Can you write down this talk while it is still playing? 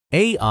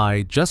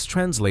AI just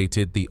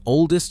translated the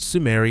oldest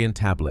Sumerian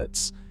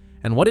tablets,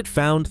 and what it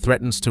found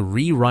threatens to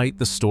rewrite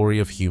the story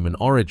of human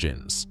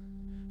origins.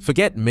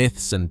 Forget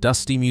myths and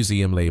dusty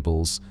museum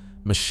labels.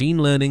 Machine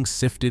learning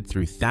sifted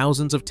through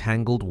thousands of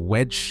tangled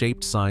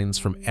wedge-shaped signs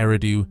from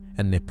Eridu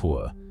and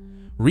Nippur,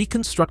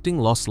 reconstructing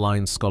lost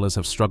lines scholars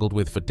have struggled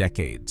with for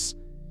decades.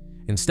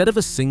 Instead of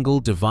a single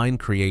divine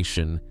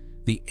creation,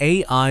 the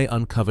AI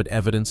uncovered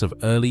evidence of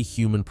early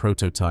human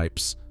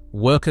prototypes,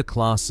 worker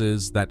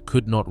classes that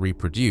could not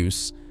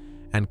reproduce,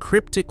 and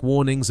cryptic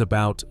warnings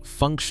about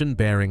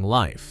function-bearing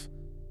life.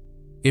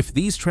 If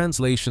these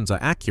translations are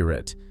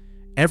accurate,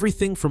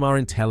 everything from our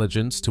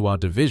intelligence to our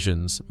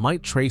divisions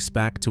might trace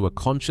back to a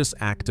conscious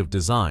act of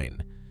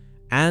design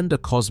and a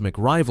cosmic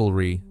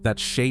rivalry that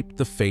shaped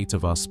the fate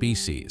of our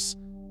species.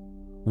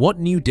 What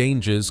new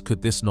dangers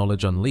could this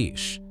knowledge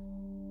unleash?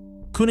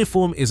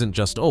 Cuneiform isn't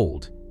just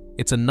old,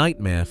 it's a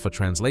nightmare for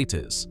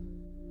translators.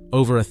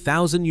 Over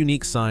 1,000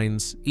 unique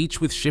signs,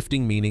 each with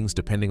shifting meanings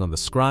depending on the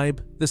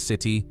scribe, the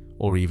city,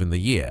 or even the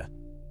year.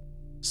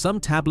 Some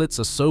tablets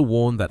are so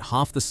worn that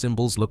half the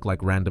symbols look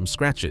like random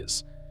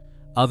scratches.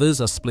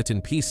 Others are split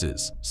in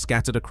pieces,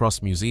 scattered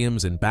across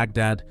museums in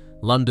Baghdad,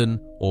 London,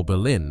 or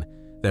Berlin,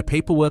 their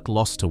paperwork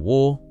lost to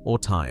war or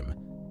time.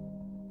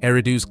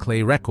 Eridu's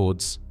clay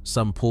records,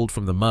 some pulled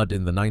from the mud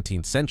in the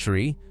 19th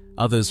century,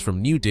 others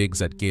from new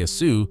digs at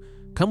Girsu,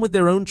 come with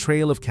their own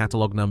trail of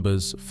catalog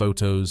numbers,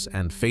 photos,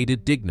 and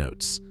faded dig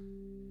notes.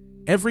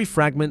 Every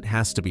fragment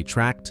has to be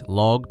tracked,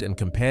 logged, and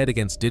compared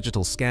against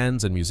digital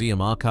scans and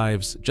museum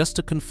archives just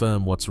to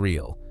confirm what's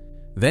real.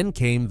 Then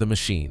came the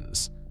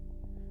machines.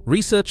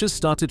 Researchers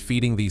started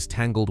feeding these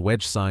tangled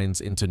wedge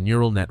signs into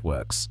neural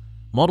networks,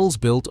 models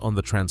built on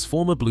the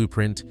transformer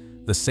blueprint,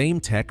 the same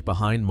tech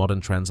behind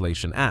modern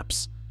translation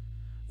apps.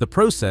 The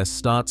process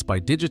starts by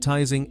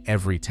digitizing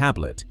every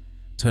tablet,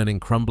 turning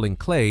crumbling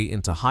clay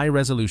into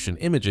high-resolution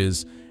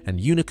images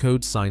and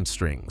Unicode sign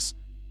strings.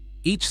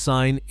 Each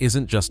sign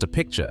isn't just a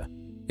picture.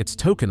 It's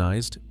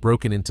tokenized,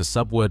 broken into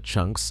subword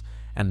chunks,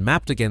 and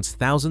mapped against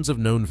thousands of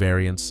known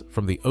variants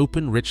from the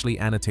open, richly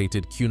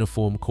annotated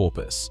cuneiform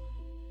corpus.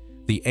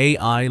 The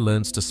AI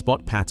learns to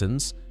spot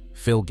patterns,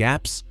 fill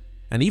gaps,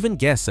 and even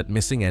guess at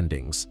missing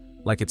endings,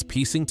 like it's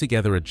piecing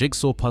together a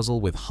jigsaw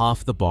puzzle with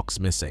half the box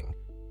missing.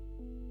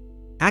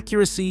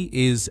 Accuracy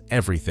is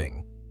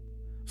everything.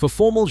 For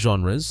formal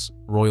genres,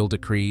 royal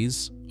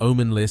decrees,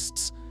 omen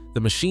lists,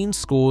 the machine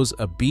scores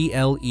a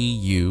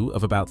BLEU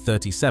of about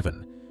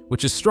 37,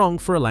 which is strong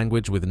for a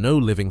language with no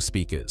living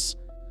speakers.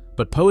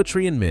 But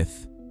poetry and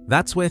myth,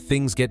 that's where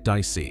things get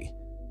dicey.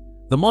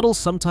 The model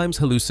sometimes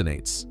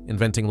hallucinates,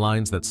 inventing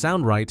lines that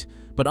sound right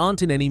but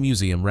aren't in any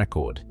museum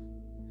record.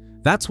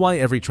 That's why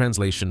every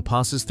translation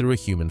passes through a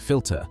human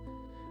filter.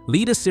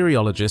 Lead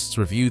Assyriologists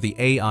review the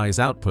AI's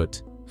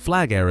output,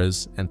 flag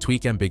errors, and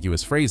tweak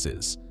ambiguous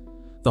phrases.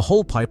 The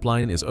whole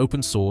pipeline is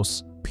open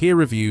source,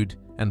 peer-reviewed,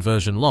 and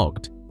version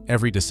logged.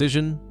 Every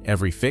decision,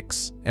 every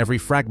fix, every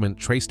fragment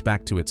traced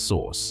back to its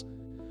source.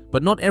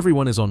 But not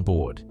everyone is on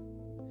board.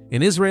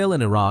 In Israel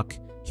and Iraq,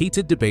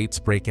 heated debates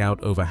break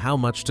out over how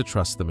much to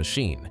trust the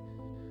machine.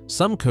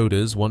 Some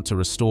coders want to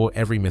restore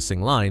every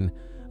missing line,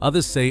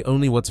 others say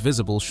only what's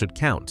visible should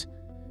count.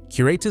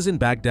 Curators in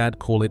Baghdad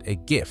call it a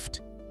gift.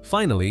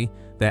 Finally,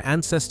 their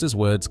ancestors'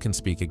 words can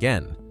speak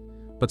again.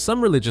 But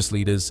some religious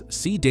leaders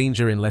see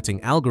danger in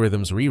letting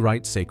algorithms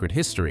rewrite sacred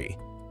history.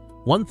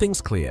 One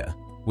thing's clear,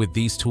 with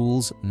these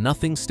tools,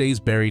 nothing stays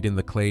buried in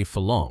the clay for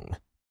long.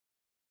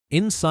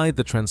 Inside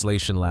the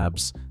translation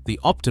labs, the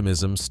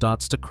optimism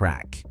starts to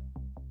crack.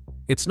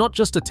 It's not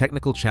just a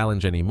technical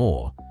challenge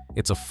anymore,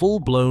 it's a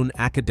full-blown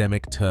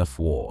academic turf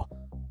war.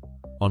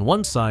 On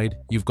one side,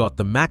 you've got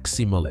the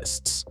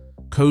maximalists,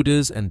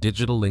 coders and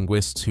digital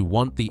linguists who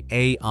want the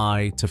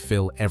AI to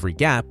fill every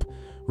gap,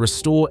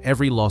 restore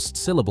every lost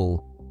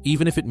syllable,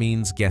 even if it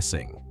means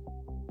guessing.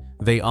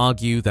 They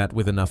argue that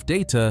with enough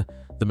data,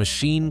 the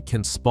machine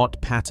can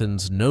spot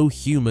patterns no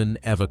human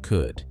ever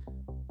could.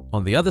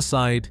 On the other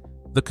side,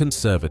 the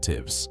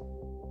conservatives.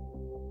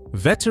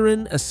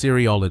 Veteran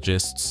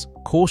Assyriologists,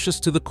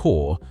 cautious to the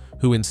core,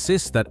 who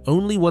insist that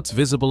only what's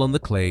visible on the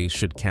clay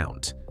should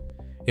count.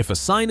 If a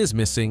sign is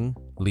missing,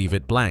 leave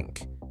it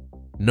blank.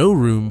 No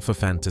room for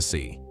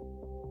fantasy.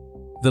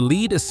 The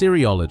lead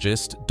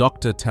Assyriologist,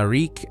 Dr.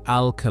 Tariq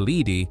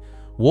al-Khalidi,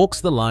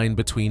 walks the line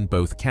between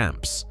both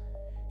camps.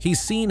 He's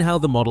seen how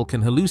the model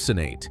can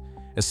hallucinate,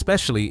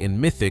 especially in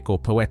mythic or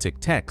poetic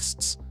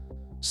texts.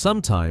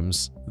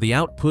 Sometimes, the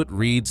output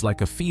reads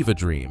like a fever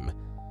dream,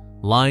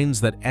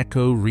 lines that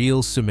echo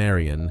real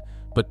Sumerian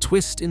but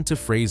twist into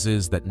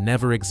phrases that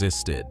never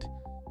existed.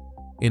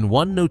 In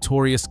one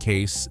notorious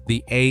case,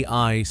 the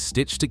AI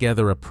stitched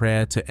together a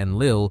prayer to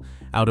Enlil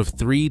out of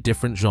 3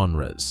 different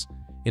genres,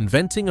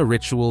 inventing a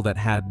ritual that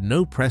had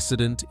no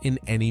precedent in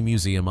any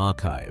museum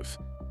archive.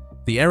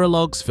 The error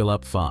logs fill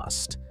up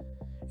fast.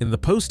 In the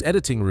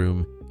post-editing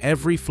room,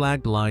 every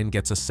flagged line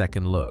gets a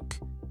second look.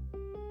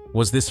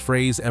 Was this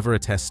phrase ever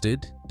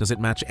attested? Does it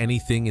match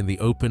anything in the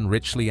open,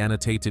 richly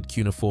annotated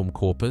cuneiform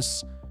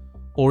corpus?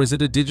 Or is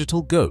it a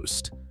digital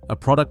ghost, a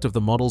product of the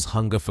model's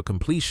hunger for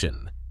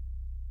completion.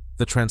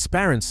 The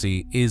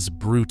transparency is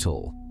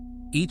brutal.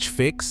 Each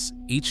fix,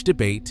 each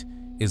debate,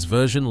 is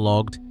version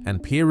logged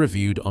and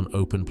peer-reviewed on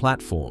open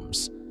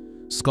platforms.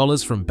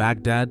 Scholars from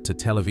Baghdad to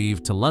Tel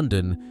Aviv to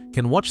London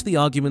can watch the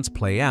arguments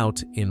play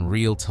out in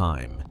real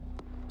time.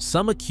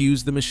 Some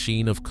accuse the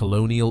machine of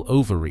colonial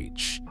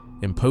overreach,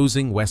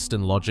 imposing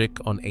Western logic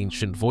on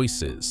ancient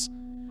voices.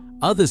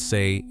 Others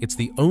say it's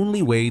the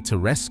only way to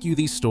rescue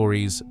these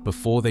stories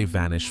before they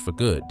vanish for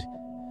good.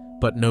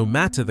 But no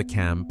matter the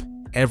camp,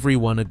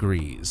 everyone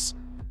agrees.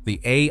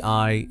 The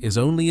AI is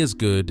only as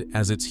good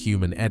as its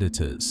human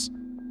editors.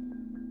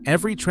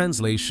 Every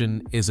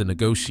translation is a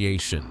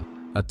negotiation,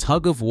 a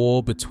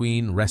tug-of-war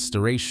between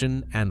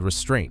restoration and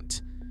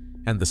restraint,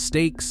 and the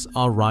stakes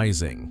are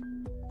rising.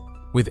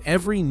 With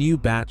every new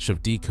batch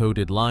of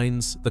decoded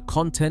lines, the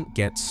content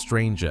gets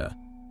stranger.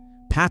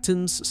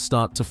 Patterns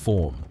start to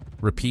form,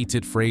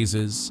 repeated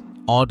phrases,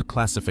 odd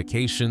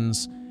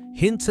classifications,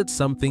 hints at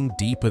something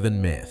deeper than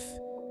myth.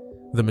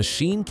 The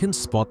machine can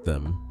spot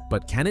them,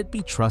 but can it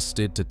be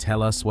trusted to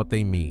tell us what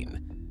they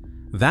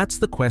mean? That's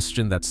the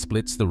question that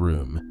splits the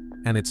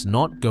room, and it's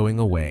not going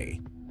away.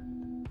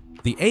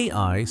 The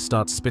AI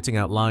starts spitting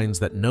out lines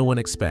that no one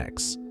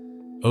expects.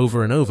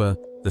 Over and over,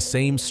 the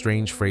same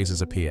strange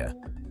phrases appear.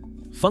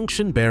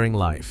 Function bearing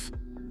life.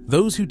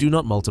 Those who do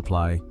not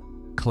multiply.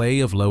 Clay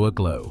of lower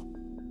glow.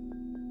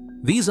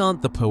 These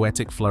aren't the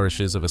poetic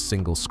flourishes of a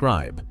single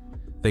scribe.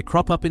 They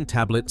crop up in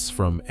tablets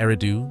from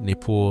Eridu,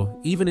 Nippur,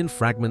 even in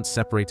fragments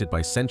separated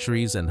by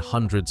centuries and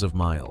hundreds of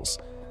miles.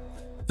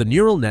 The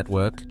neural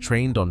network,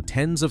 trained on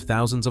tens of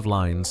thousands of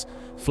lines,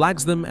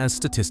 flags them as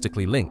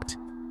statistically linked,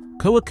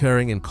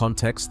 co-occurring in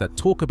contexts that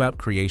talk about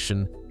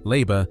creation,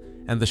 labor,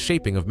 and the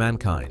shaping of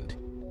mankind.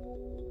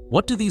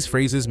 What do these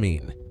phrases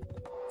mean?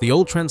 The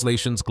old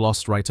translations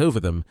glossed right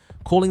over them,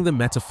 calling them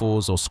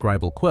metaphors or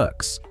scribal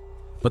quirks.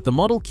 But the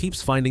model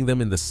keeps finding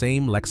them in the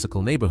same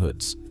lexical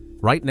neighborhoods,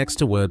 right next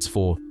to words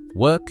for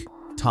work,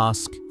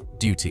 task,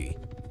 duty.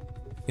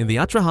 In the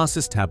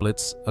Atrahasis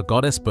tablets, a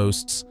goddess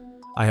boasts,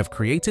 "I have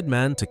created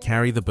man to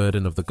carry the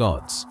burden of the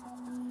gods."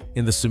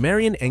 In the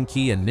Sumerian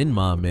Enki and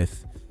Ninmah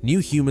myth, new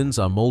humans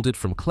are molded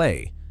from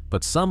clay,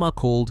 but some are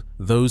called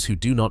those who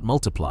do not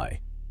multiply.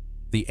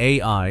 The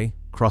AI,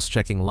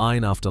 cross-checking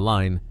line after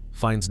line,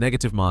 finds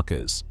negative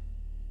markers.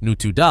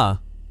 Nutuda,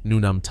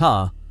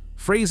 Nunamta,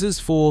 phrases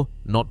for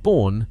not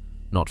born,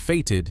 not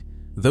fated,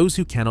 those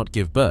who cannot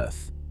give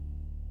birth.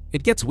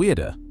 It gets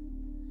weirder.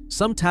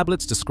 Some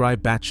tablets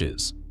describe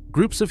batches,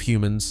 groups of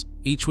humans,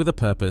 each with a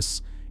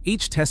purpose,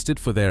 each tested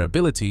for their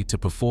ability to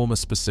perform a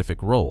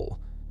specific role.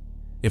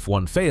 If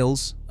one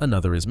fails,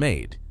 another is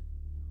made.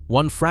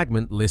 One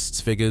fragment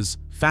lists figures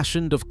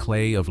fashioned of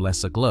clay of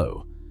lesser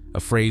glow, a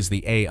phrase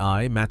the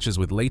AI matches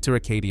with later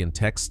Akkadian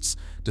texts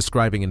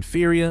describing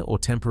inferior or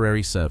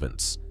temporary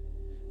servants.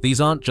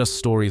 These aren't just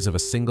stories of a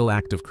single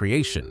act of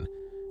creation.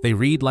 They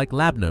read like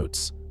lab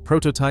notes,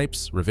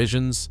 prototypes,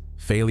 revisions,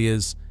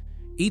 failures.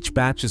 Each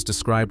batch is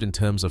described in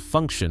terms of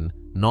function,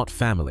 not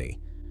family.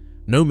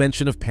 No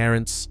mention of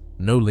parents,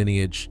 no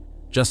lineage,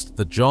 just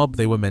the job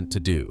they were meant to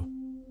do.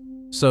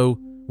 So,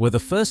 were the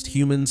first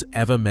humans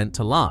ever meant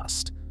to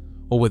last?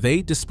 Or were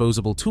they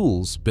disposable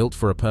tools built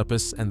for a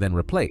purpose and then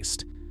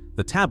replaced?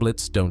 The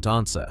tablets don't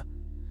answer.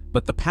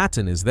 But the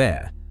pattern is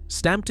there,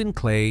 stamped in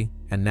clay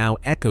and now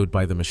echoed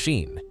by the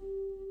machine.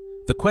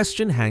 The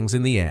question hangs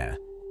in the air.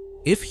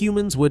 If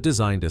humans were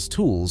designed as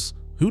tools,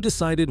 who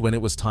decided when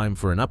it was time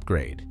for an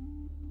upgrade?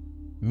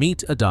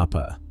 Meet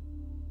Adapa.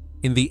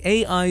 In the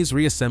AI's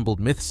reassembled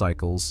myth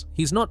cycles,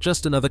 he's not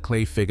just another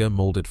clay figure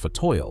molded for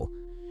toil.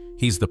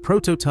 He's the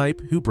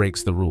prototype who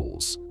breaks the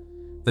rules.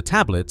 The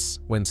tablets,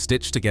 when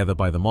stitched together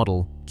by the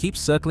model, keep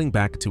circling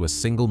back to a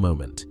single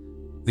moment: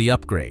 the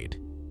upgrade.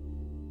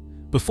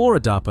 Before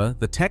Adapa,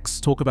 the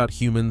texts talk about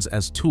humans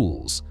as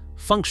tools,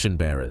 function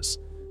bearers,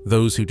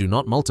 those who do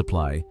not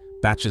multiply,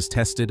 batches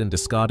tested and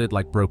discarded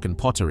like broken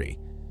pottery.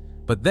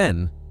 But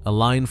then, a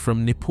line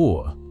from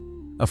Nippur,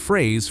 a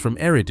phrase from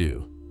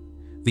Eridu.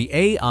 The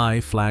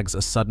AI flags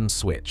a sudden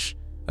switch,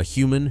 a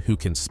human who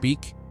can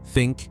speak,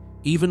 think,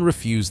 even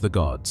refuse the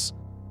gods.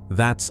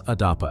 That's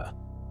Adapa.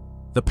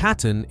 The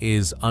pattern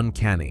is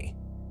uncanny.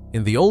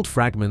 In the old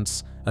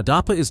fragments,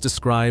 Adapa is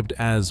described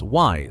as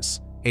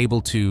wise,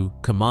 able to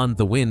command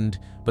the wind,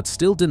 but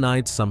still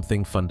denied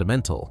something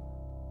fundamental.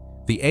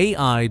 The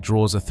AI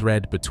draws a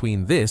thread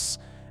between this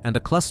and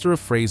a cluster of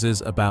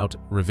phrases about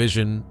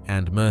revision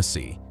and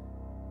mercy.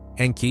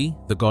 Enki,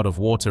 the god of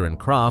water and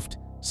craft,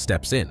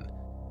 steps in.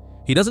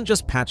 He doesn't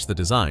just patch the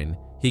design,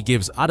 he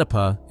gives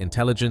Adapa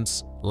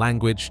intelligence,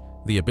 language,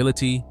 the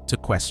ability to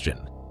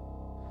question.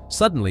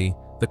 Suddenly,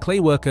 the clay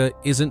worker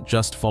isn't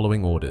just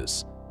following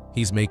orders,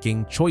 he's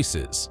making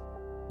choices.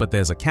 But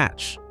there's a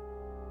catch.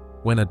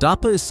 When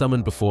Adapa is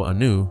summoned before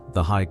Anu,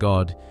 the high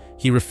god,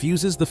 he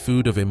refuses the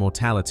food of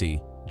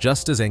immortality,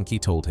 just as Enki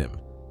told him.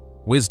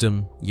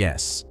 Wisdom,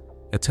 yes.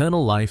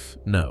 Eternal life,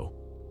 no.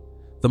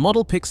 The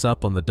model picks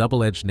up on the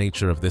double-edged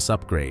nature of this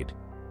upgrade.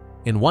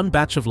 In one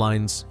batch of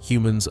lines,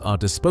 humans are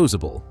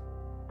disposable.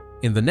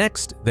 In the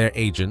next, they're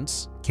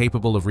agents,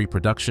 capable of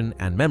reproduction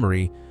and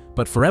memory,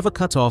 but forever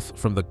cut off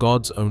from the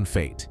god's own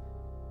fate.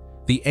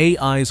 The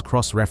AI's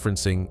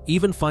cross-referencing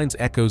even finds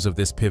echoes of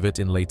this pivot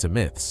in later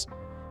myths,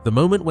 the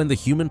moment when the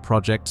human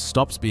project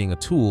stops being a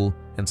tool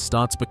and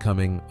starts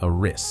becoming a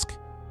risk.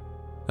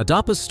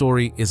 Adapa's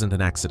story isn't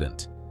an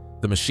accident.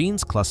 The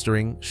machine's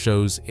clustering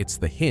shows it's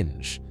the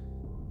hinge.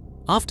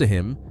 After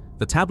him,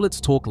 the tablets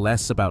talk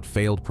less about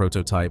failed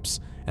prototypes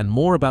and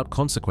more about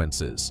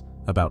consequences,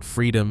 about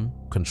freedom,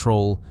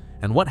 control,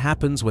 and what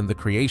happens when the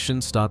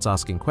creation starts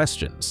asking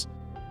questions.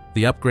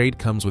 The upgrade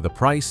comes with a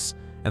price,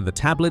 and the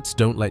tablets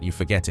don't let you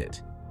forget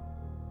it.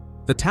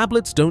 The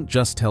tablets don't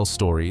just tell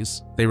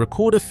stories, they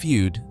record a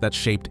feud that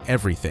shaped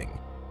everything.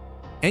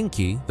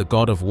 Enki, the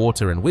god of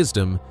water and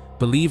wisdom,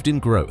 believed in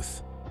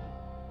growth.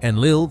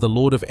 Enlil, the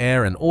lord of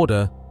air and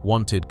order,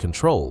 wanted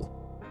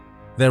control.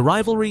 Their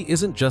rivalry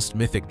isn't just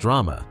mythic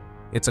drama,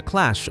 it's a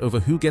clash over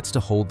who gets to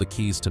hold the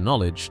keys to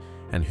knowledge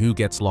and who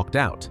gets locked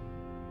out.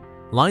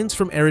 Lines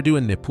from Eridu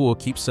and Nippur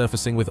keep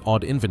surfacing with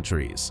odd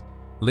inventories,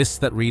 lists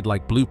that read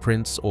like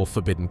blueprints or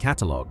forbidden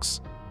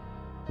catalogs.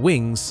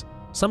 Wings,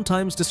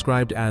 sometimes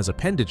described as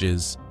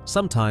appendages,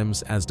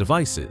 sometimes as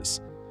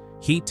devices.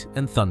 Heat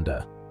and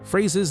thunder,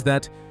 phrases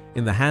that,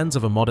 in the hands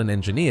of a modern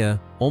engineer,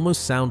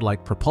 almost sound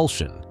like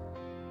propulsion.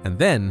 And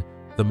then,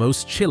 the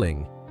most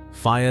chilling,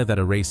 fire that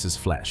erases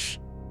flesh.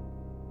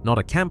 Not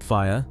a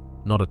campfire,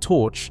 not a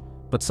torch,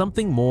 but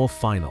something more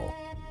final.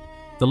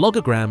 The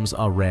logograms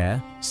are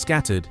rare,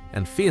 scattered,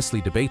 and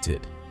fiercely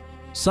debated.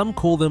 Some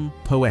call them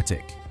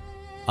poetic.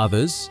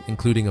 Others,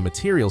 including a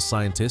materials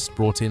scientist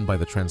brought in by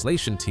the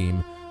translation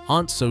team,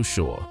 aren't so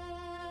sure.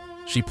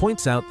 She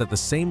points out that the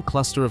same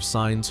cluster of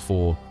signs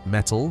for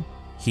metal,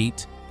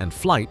 heat, and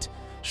flight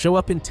show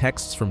up in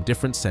texts from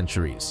different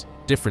centuries,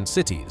 different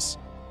cities.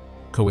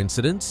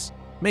 Coincidence?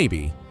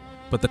 Maybe,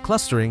 but the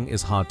clustering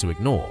is hard to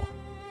ignore.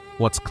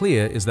 What's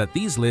clear is that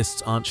these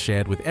lists aren't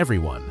shared with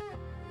everyone.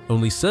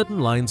 Only certain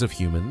lines of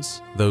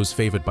humans, those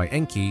favored by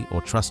Enki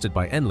or trusted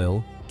by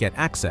Enlil, get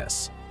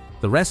access.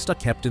 The rest are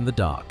kept in the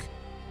dark.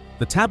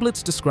 The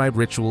tablets describe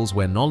rituals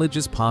where knowledge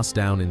is passed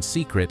down in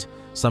secret,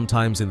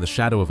 sometimes in the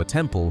shadow of a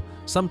temple,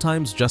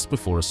 sometimes just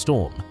before a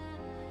storm.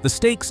 The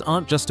stakes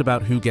aren't just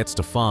about who gets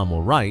to farm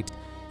or write,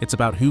 it's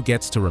about who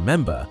gets to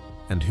remember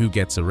and who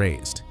gets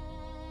erased.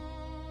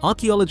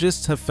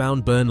 Archaeologists have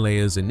found burn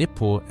layers in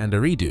Nippur and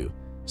Eridu,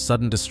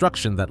 sudden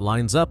destruction that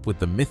lines up with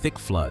the mythic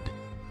flood.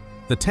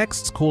 The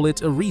texts call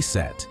it a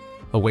reset,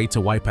 a way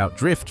to wipe out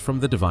drift from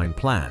the divine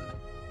plan.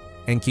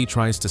 Enki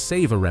tries to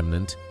save a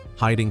remnant,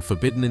 hiding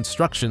forbidden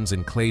instructions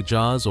in clay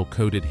jars or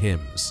coded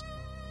hymns.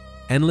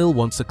 Enlil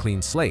wants a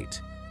clean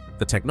slate.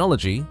 The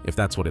technology, if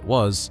that's what it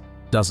was,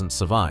 doesn't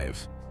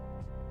survive.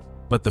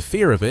 But the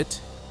fear of it,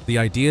 the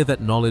idea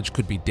that knowledge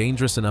could be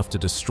dangerous enough to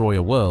destroy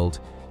a world,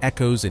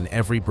 echoes in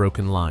every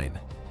broken line.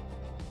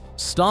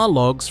 Star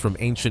logs from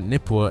ancient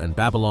Nippur and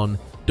Babylon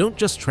don't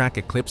just track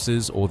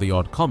eclipses or the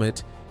odd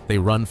comet, they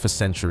run for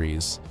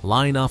centuries,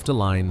 line after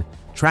line,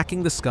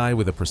 tracking the sky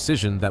with a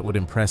precision that would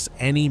impress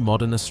any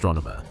modern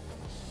astronomer.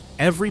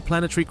 Every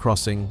planetary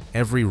crossing,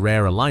 every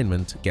rare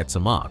alignment gets a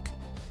mark.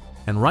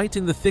 And right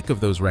in the thick of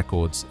those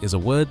records is a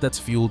word that's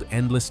fueled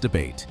endless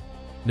debate: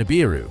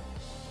 Nibiru.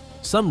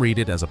 Some read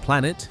it as a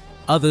planet,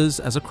 others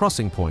as a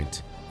crossing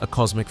point, a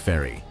cosmic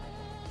ferry.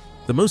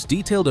 The most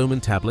detailed omen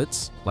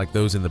tablets, like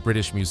those in the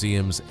British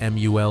Museum's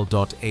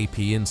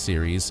MUL.APN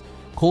series,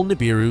 call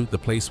Nibiru the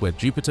place where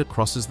Jupiter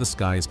crosses the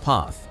sky's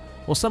path,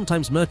 or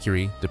sometimes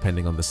Mercury,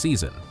 depending on the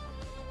season.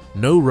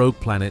 No rogue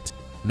planet,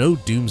 no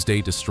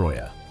doomsday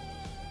destroyer.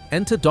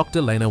 Enter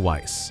Dr. Lena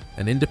Weiss,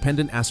 an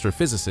independent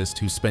astrophysicist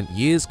who spent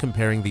years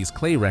comparing these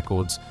clay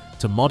records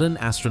to modern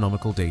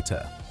astronomical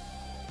data.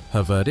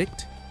 Her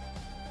verdict?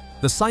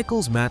 The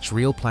cycles match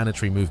real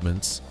planetary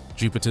movements,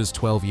 Jupiter's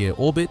 12-year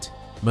orbit,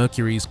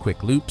 Mercury's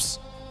quick loops,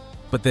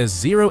 but there's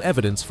zero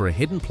evidence for a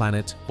hidden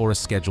planet or a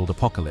scheduled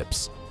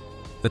apocalypse.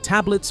 The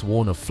tablets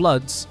warn of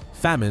floods,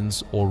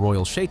 famines, or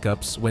royal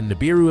shakeups when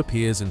Nibiru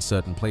appears in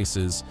certain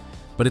places,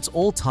 but it's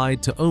all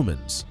tied to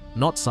omens,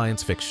 not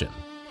science fiction.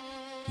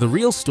 The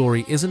real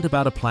story isn't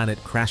about a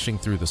planet crashing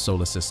through the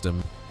solar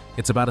system,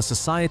 it's about a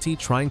society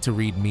trying to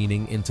read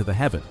meaning into the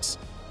heavens,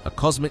 a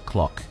cosmic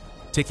clock,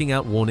 ticking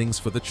out warnings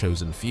for the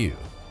chosen few.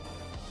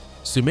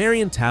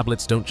 Sumerian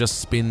tablets don't just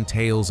spin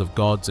tales of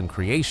gods and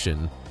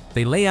creation,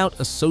 they lay out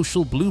a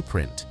social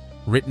blueprint,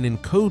 written in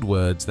code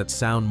words that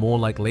sound more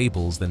like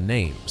labels than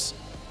names.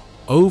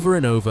 Over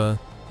and over,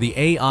 the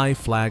AI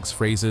flags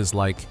phrases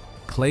like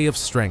clay of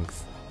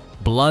strength,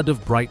 blood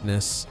of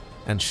brightness,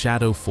 and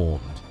shadow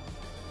formed.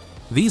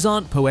 These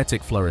aren't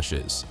poetic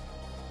flourishes.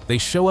 They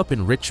show up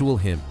in ritual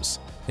hymns,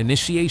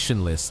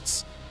 initiation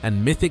lists,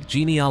 and mythic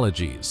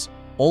genealogies,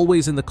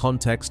 always in the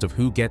context of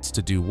who gets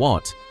to do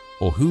what,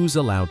 or who's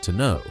allowed to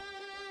know.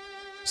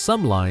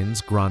 Some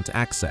lines grant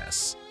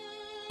access.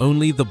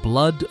 Only the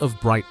blood of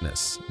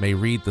brightness may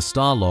read the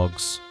star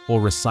logs or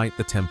recite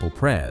the temple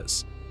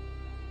prayers.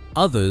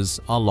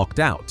 Others are locked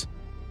out.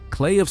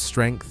 Clay of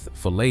strength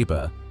for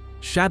labor,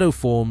 shadow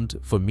formed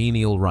for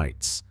menial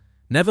rites,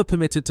 never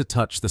permitted to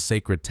touch the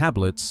sacred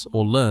tablets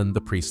or learn the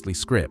priestly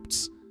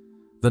scripts.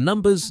 The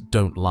numbers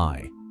don't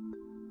lie.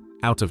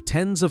 Out of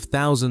tens of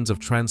thousands of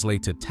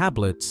translated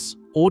tablets,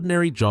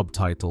 ordinary job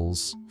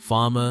titles,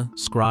 farmer,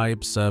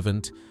 scribe,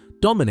 servant,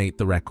 dominate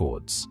the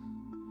records.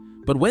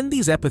 But when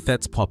these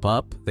epithets pop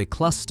up, they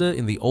cluster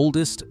in the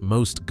oldest,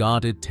 most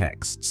guarded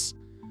texts.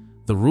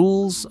 The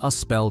rules are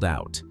spelled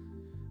out.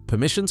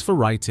 Permissions for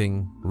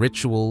writing,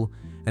 ritual,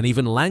 and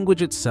even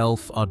language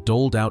itself are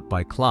doled out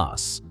by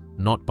class,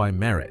 not by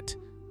merit.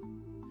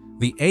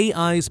 The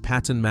AI's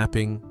pattern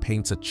mapping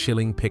paints a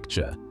chilling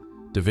picture: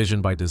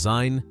 division by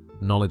design,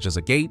 knowledge as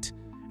a gate,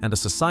 and a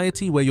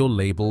society where your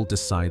label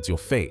decides your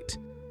fate.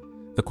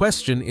 The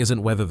question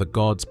isn't whether the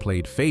gods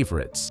played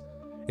favorites,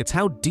 it's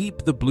how deep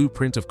the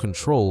blueprint of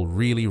control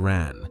really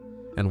ran,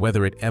 and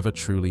whether it ever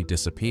truly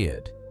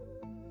disappeared.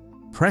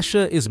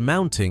 Pressure is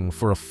mounting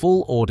for a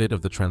full audit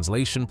of the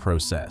translation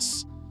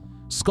process.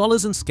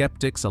 Scholars and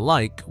skeptics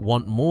alike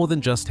want more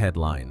than just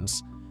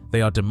headlines.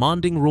 They are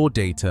demanding raw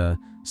data,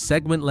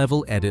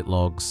 segment-level edit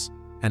logs,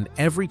 and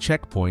every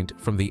checkpoint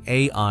from the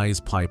AI's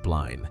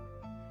pipeline.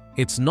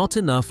 It's not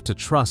enough to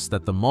trust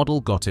that the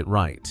model got it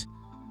right.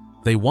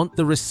 They want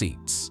the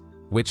receipts: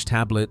 which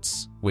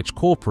tablets, which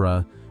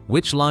corpora,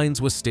 which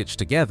lines were stitched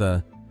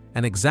together,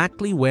 and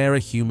exactly where a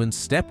human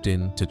stepped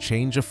in to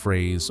change a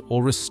phrase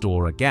or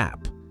restore a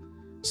gap.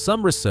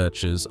 Some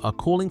researchers are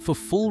calling for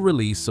full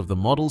release of the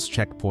model's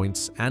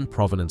checkpoints and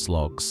provenance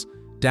logs,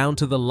 down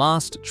to the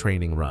last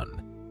training run.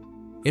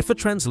 If a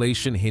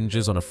translation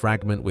hinges on a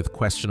fragment with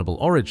questionable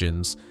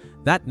origins,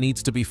 that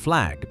needs to be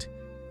flagged.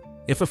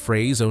 If a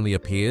phrase only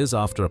appears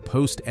after a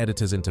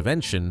post-editor's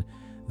intervention,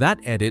 that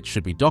edit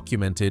should be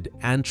documented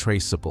and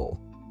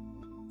traceable.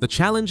 The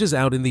challenge is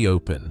out in the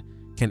open.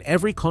 Can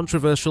every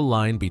controversial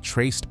line be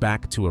traced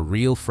back to a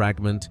real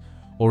fragment,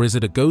 or is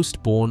it a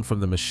ghost born from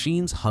the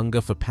machine's hunger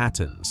for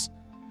patterns?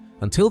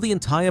 Until the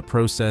entire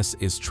process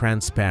is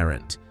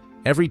transparent,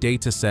 every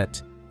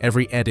dataset,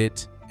 every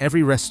edit,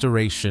 every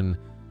restoration,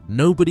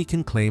 nobody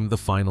can claim the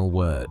final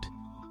word.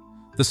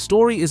 The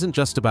story isn't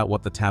just about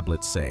what the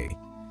tablets say.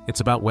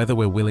 It's about whether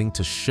we're willing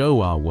to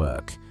show our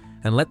work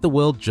and let the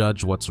world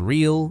judge what's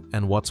real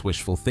and what's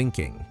wishful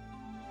thinking.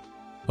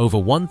 Over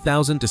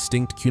 1,000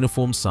 distinct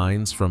cuneiform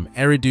signs from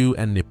Eridu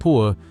and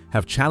Nippur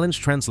have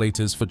challenged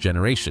translators for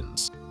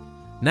generations.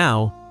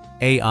 Now,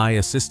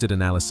 AI-assisted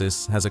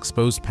analysis has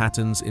exposed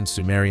patterns in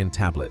Sumerian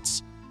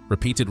tablets,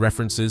 repeated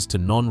references to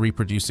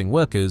non-reproducing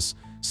workers,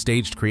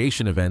 staged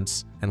creation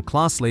events, and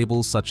class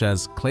labels such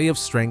as clay of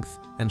strength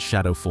and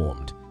shadow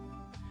formed.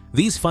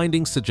 These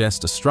findings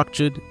suggest a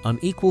structured,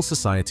 unequal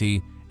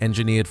society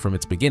engineered from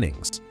its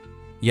beginnings.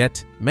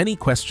 Yet, many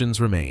questions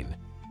remain.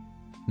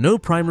 No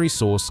primary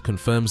source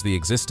confirms the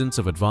existence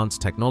of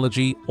advanced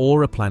technology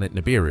or a planet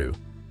Nibiru.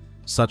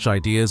 Such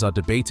ideas are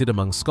debated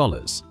among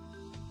scholars.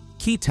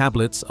 Key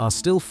tablets are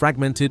still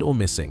fragmented or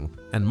missing,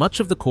 and much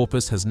of the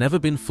corpus has never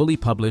been fully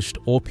published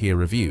or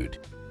peer-reviewed.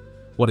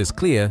 What is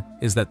clear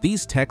is that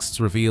these texts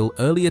reveal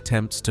early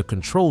attempts to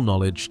control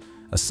knowledge,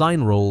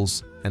 assign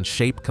roles, and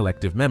shape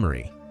collective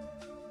memory.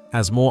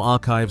 As more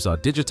archives are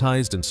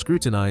digitized and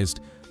scrutinized,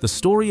 the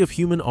story of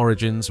human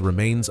origins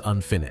remains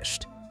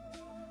unfinished.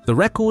 The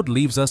record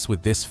leaves us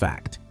with this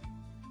fact: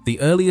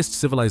 the earliest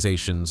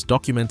civilizations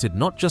documented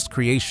not just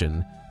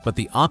creation, but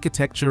the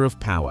architecture of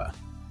power,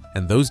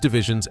 and those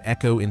divisions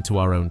echo into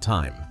our own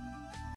time.